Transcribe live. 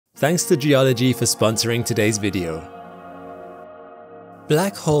Thanks to Geology for sponsoring today's video.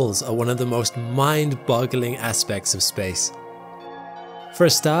 Black holes are one of the most mind-boggling aspects of space. For a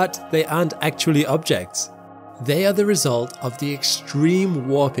start, they aren't actually objects. They are the result of the extreme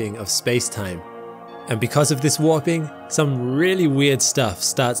warping of space-time. And because of this warping, some really weird stuff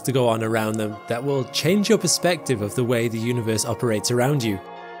starts to go on around them that will change your perspective of the way the universe operates around you.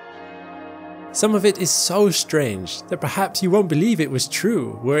 Some of it is so strange that perhaps you won't believe it was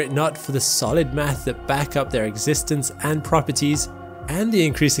true were it not for the solid math that back up their existence and properties, and the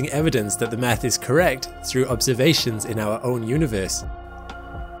increasing evidence that the math is correct through observations in our own universe.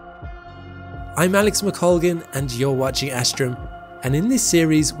 I'm Alex McColgan and you're watching Astrum, and in this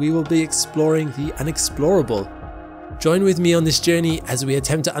series we will be exploring the unexplorable. Join with me on this journey as we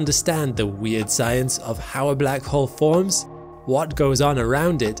attempt to understand the weird science of how a black hole forms, what goes on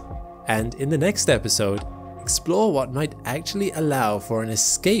around it, and in the next episode, explore what might actually allow for an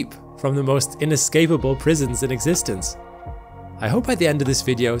escape from the most inescapable prisons in existence. I hope at the end of this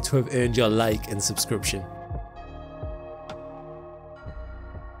video to have earned your like and subscription.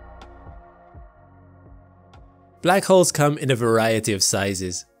 Black holes come in a variety of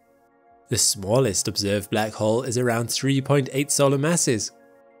sizes. The smallest observed black hole is around 3.8 solar masses.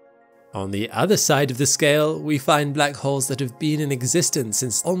 On the other side of the scale, we find black holes that have been in existence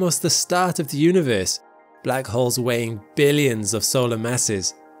since almost the start of the universe, black holes weighing billions of solar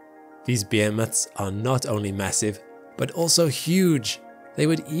masses. These behemoths are not only massive, but also huge. They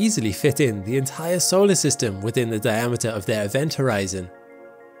would easily fit in the entire solar system within the diameter of their event horizon.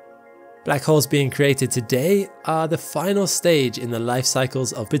 Black holes being created today are the final stage in the life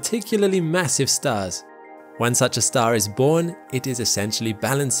cycles of particularly massive stars. When such a star is born, it is essentially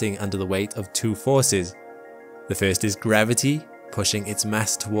balancing under the weight of two forces. The first is gravity, pushing its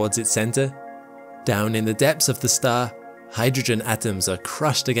mass towards its center. Down in the depths of the star, hydrogen atoms are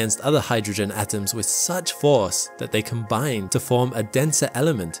crushed against other hydrogen atoms with such force that they combine to form a denser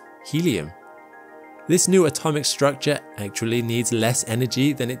element, helium. This new atomic structure actually needs less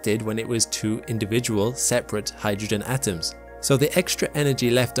energy than it did when it was two individual, separate hydrogen atoms, so the extra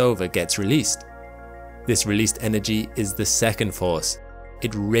energy left over gets released. This released energy is the second force.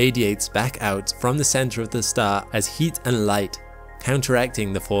 It radiates back out from the center of the star as heat and light,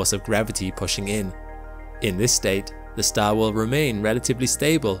 counteracting the force of gravity pushing in. In this state, the star will remain relatively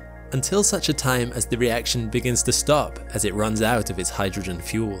stable until such a time as the reaction begins to stop as it runs out of its hydrogen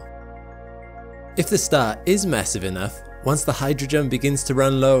fuel. If the star is massive enough, once the hydrogen begins to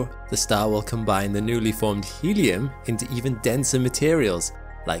run low, the star will combine the newly formed helium into even denser materials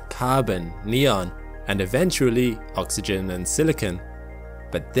like carbon, neon, and eventually oxygen and silicon.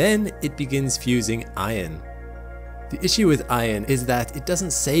 But then it begins fusing iron. The issue with iron is that it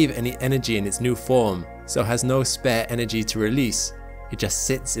doesn't save any energy in its new form, so has no spare energy to release. It just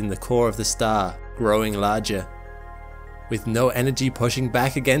sits in the core of the star, growing larger. With no energy pushing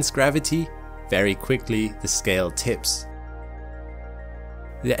back against gravity, very quickly the scale tips.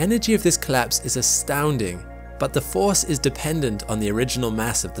 The energy of this collapse is astounding, but the force is dependent on the original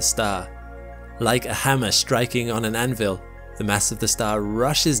mass of the star. Like a hammer striking on an anvil, the mass of the star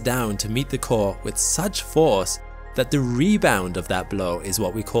rushes down to meet the core with such force that the rebound of that blow is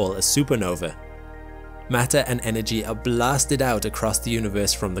what we call a supernova. Matter and energy are blasted out across the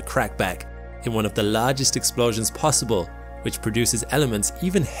universe from the crackback in one of the largest explosions possible, which produces elements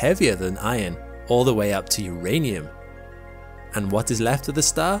even heavier than iron, all the way up to uranium. And what is left of the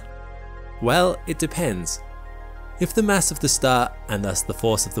star? Well, it depends. If the mass of the star, and thus the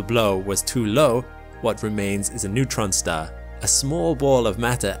force of the blow, was too low, what remains is a neutron star, a small ball of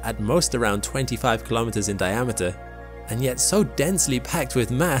matter at most around 25 kilometers in diameter, and yet so densely packed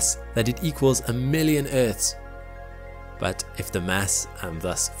with mass that it equals 1,000,000 Earths. But if the mass, and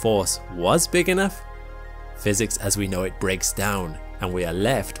thus force, was big enough, physics as we know it breaks down, and we are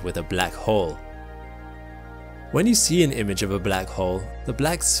left with a black hole. When you see an image of a black hole, the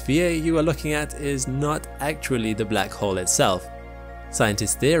black sphere you are looking at is not actually the black hole itself.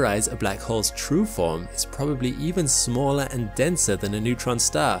 Scientists theorize a black hole's true form is probably even smaller and denser than a neutron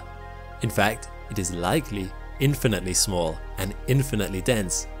star. In fact, it is likely infinitely small and infinitely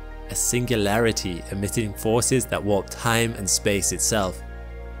dense, a singularity emitting forces that warp time and space itself.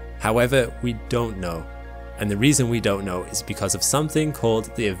 However, we don't know, and the reason we don't know is because of something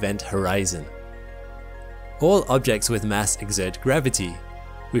called the event horizon. All objects with mass exert gravity.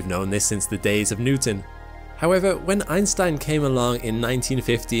 We've known this since the days of Newton. However, when Einstein came along in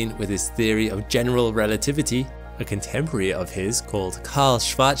 1915 with his theory of general relativity, a contemporary of his called Karl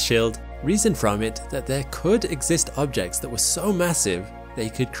Schwarzschild reasoned from it that there could exist objects that were so massive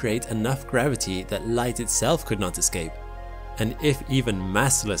they could create enough gravity that light itself could not escape. and if even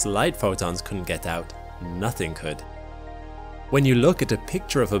massless light photons couldn't get out, nothing could. When you look at a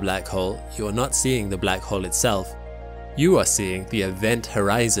picture of a black hole, you are not seeing the black hole itself. You are seeing the event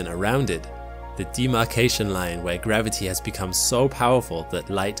horizon around it, the demarcation line where gravity has become so powerful that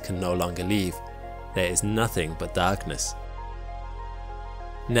light can no longer leave. There is nothing but darkness.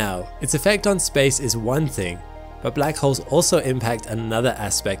 Now, its effect on space is one thing, but black holes also impact another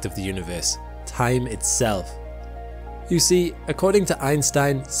aspect of the universe, time itself. You see, according to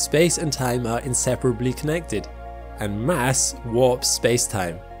Einstein, space and time are inseparably connected, and mass warps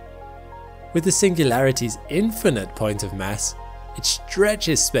space-time. With the singularity's infinite point of mass, it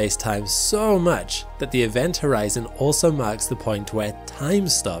stretches space-time so much that the event horizon also marks the point where time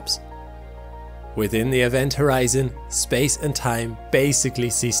stops. Within the event horizon, space and time basically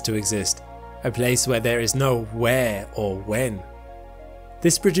cease to exist, a place where there is no where or when.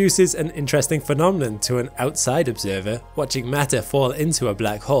 This produces an interesting phenomenon to an outside observer watching matter fall into a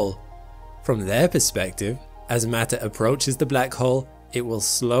black hole. From their perspective, as matter approaches the black hole, it will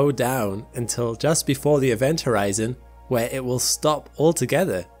slow down until just before the event horizon, where it will stop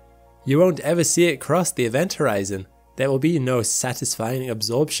altogether. You won't ever see it cross the event horizon. There will be no satisfying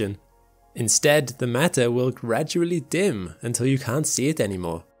absorption. Instead, the matter will gradually dim until you can't see it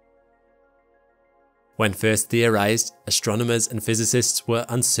anymore. When first theorized, astronomers and physicists were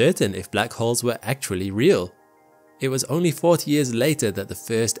uncertain if black holes were actually real. It was only 40 years later that the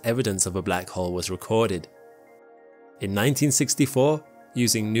first evidence of a black hole was recorded. In 1964,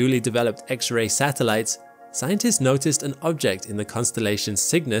 using newly developed X-ray satellites, scientists noticed an object in the constellation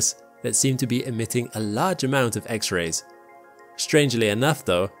Cygnus that seemed to be emitting a large amount of X-rays. Strangely enough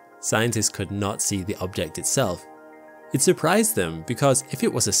though, scientists could not see the object itself. It surprised them because if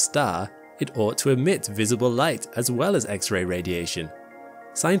it was a star, it ought to emit visible light as well as X-ray radiation.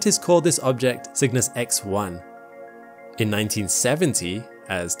 Scientists called this object Cygnus X1. In 1970,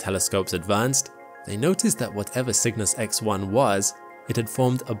 as telescopes advanced, they noticed that whatever Cygnus X1 was, it had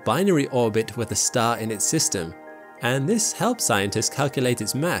formed a binary orbit with a star in its system, and this helped scientists calculate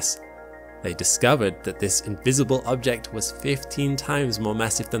its mass. They discovered that this invisible object was 15 times more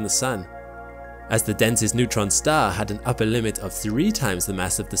massive than the Sun. As the densest neutron star had an upper limit of 3 times the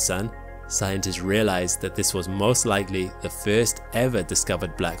mass of the Sun, scientists realized that this was most likely the first ever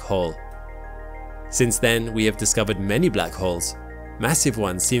discovered black hole. Since then, we have discovered many black holes. Massive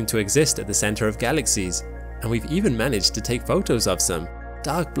ones seem to exist at the center of galaxies, and we've even managed to take photos of some,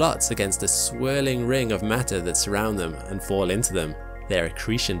 dark blots against a swirling ring of matter that surround them and fall into them, their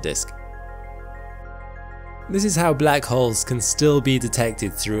accretion disk. This is how black holes can still be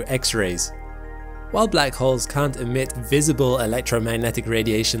detected through X-rays. While black holes can't emit visible electromagnetic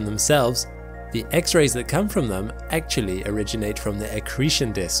radiation themselves, the X-rays that come from them actually originate from their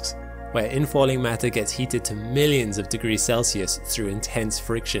accretion disks, where infalling matter gets heated to millions of degrees Celsius through intense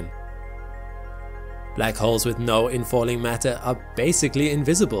friction. Black holes with no infalling matter are basically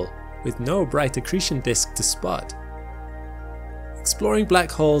invisible, with no bright accretion disk to spot. Exploring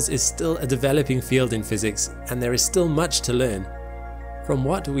black holes is still a developing field in physics, and there is still much to learn. From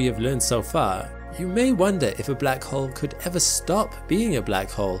what we have learned so far, you may wonder if a black hole could ever stop being a black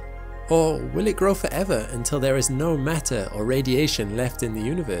hole, or will it grow forever until there is no matter or radiation left in the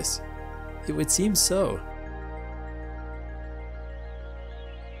universe? It would seem so.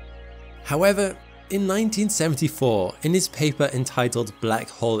 However, in 1974, in his paper entitled Black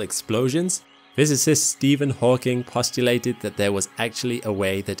Hole Explosions, physicist Stephen Hawking postulated that there was actually a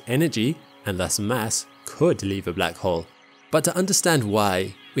way that energy, and thus mass, could leave a black hole. But to understand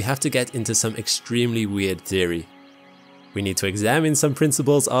why, we have to get into some extremely weird theory. We need to examine some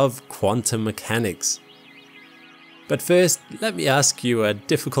principles of quantum mechanics. But first, let me ask you a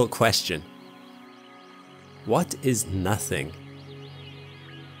difficult question. What is nothing?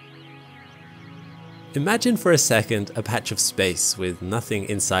 Imagine for a second a patch of space with nothing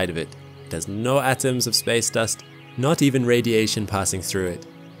inside of it. It has no atoms of space dust, not even radiation passing through it.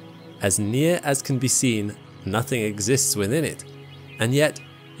 As near as can be seen, nothing exists within it. And yet,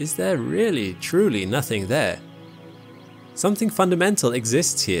 is there really, truly nothing there? Something fundamental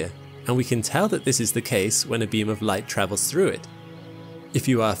exists here, and we can tell that this is the case when a beam of light travels through it. If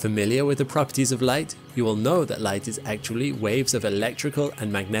you are familiar with the properties of light, you will know that light is actually waves of electrical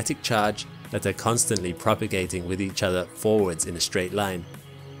and magnetic charge that are constantly propagating with each other forwards in a straight line.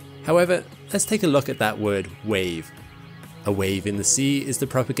 However, let's take a look at that word wave. A wave in the sea is the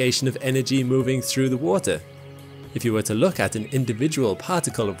propagation of energy moving through the water. If you were to look at an individual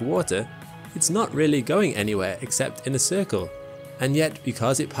particle of water, it's not really going anywhere except in a circle. And yet,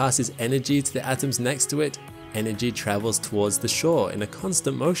 because it passes energy to the atoms next to it, energy travels towards the shore in a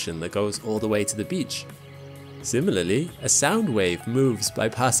constant motion that goes all the way to the beach. Similarly, a sound wave moves by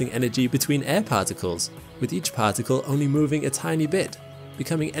passing energy between air particles, with each particle only moving a tiny bit,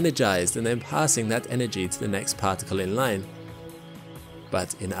 becoming energized and then passing that energy to the next particle in line.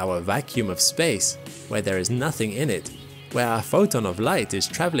 But in our vacuum of space, where there is nothing in it, where our photon of light is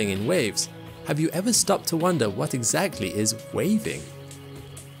traveling in waves, have you ever stopped to wonder what exactly is waving?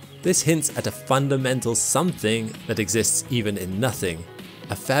 This hints at a fundamental something that exists even in nothing,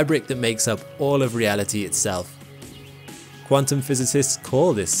 a fabric that makes up all of reality itself. Quantum physicists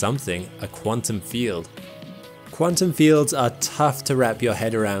call this something a quantum field. Quantum fields are tough to wrap your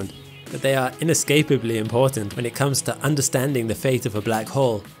head around, but they are inescapably important when it comes to understanding the fate of a black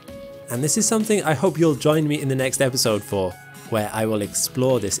hole. And this is something I hope you'll join me in the next episode for, where I will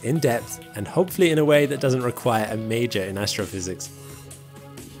explore this in depth and hopefully in a way that doesn't require a major in astrophysics.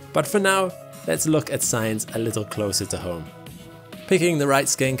 But for now, let's look at science a little closer to home. Picking the right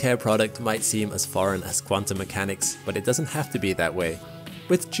skincare product might seem as foreign as quantum mechanics, but it doesn't have to be that way.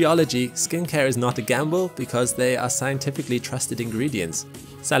 With geology, skincare is not a gamble because they are scientifically trusted ingredients,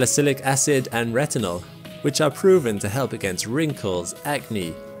 salicylic acid and retinol, which are proven to help against wrinkles,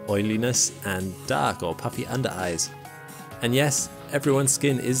 acne, oiliness, and dark or puffy under eyes. And yes, everyone's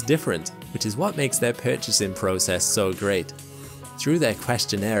skin is different, which is what makes their purchasing process so great. Through their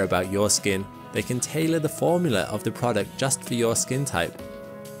questionnaire about your skin, they can tailor the formula of the product just for your skin type.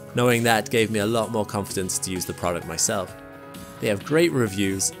 Knowing that gave me a lot more confidence to use the product myself. They have great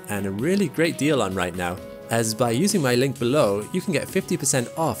reviews and a really great deal on right now, as by using my link below, you can get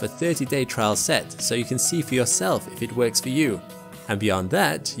 50% off a 30-day trial set so you can see for yourself if it works for you. And beyond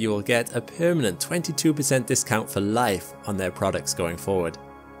that, you will get a permanent 22% discount for life on their products going forward.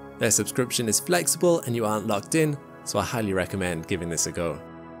 Their subscription is flexible and you aren't locked in, so I highly recommend giving this a go.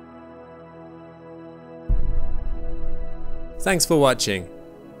 Thanks for watching.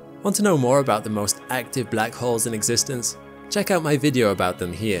 Want to know more about the most active black holes in existence? Check out my video about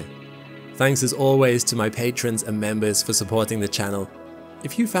them here. Thanks as always to my patrons and members for supporting the channel.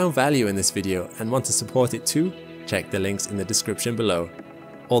 If you found value in this video and want to support it too, check the links in the description below.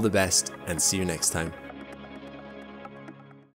 All the best and see you next time.